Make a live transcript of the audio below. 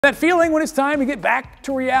That feeling when it's time to get back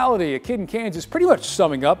to reality. A kid in Kansas pretty much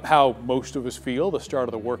summing up how most of us feel the start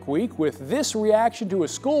of the work week with this reaction to a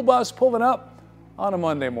school bus pulling up on a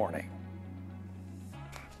Monday morning.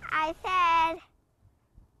 I said,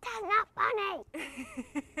 that's not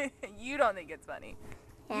funny. You don't think it's funny.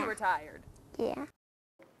 Yeah. You were tired. Yeah.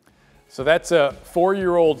 So that's a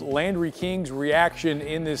 4-year-old Landry King's reaction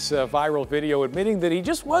in this viral video, admitting that he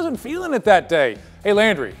just wasn't feeling it that day. Hey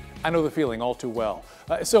Landry, I know the feeling all too well.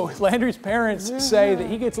 So Landry's parents say that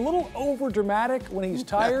he gets a little over dramatic when he's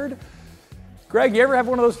tired. Greg, you ever have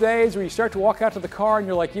one of those days where you start to walk out to the car and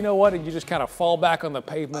you're like, you know what, and you just kind of fall back on the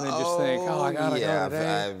pavement and just think, oh, I gotta go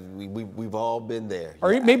today. We've all been there.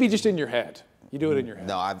 Or maybe just in your head. You do it in your head.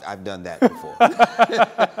 No, I've done that before.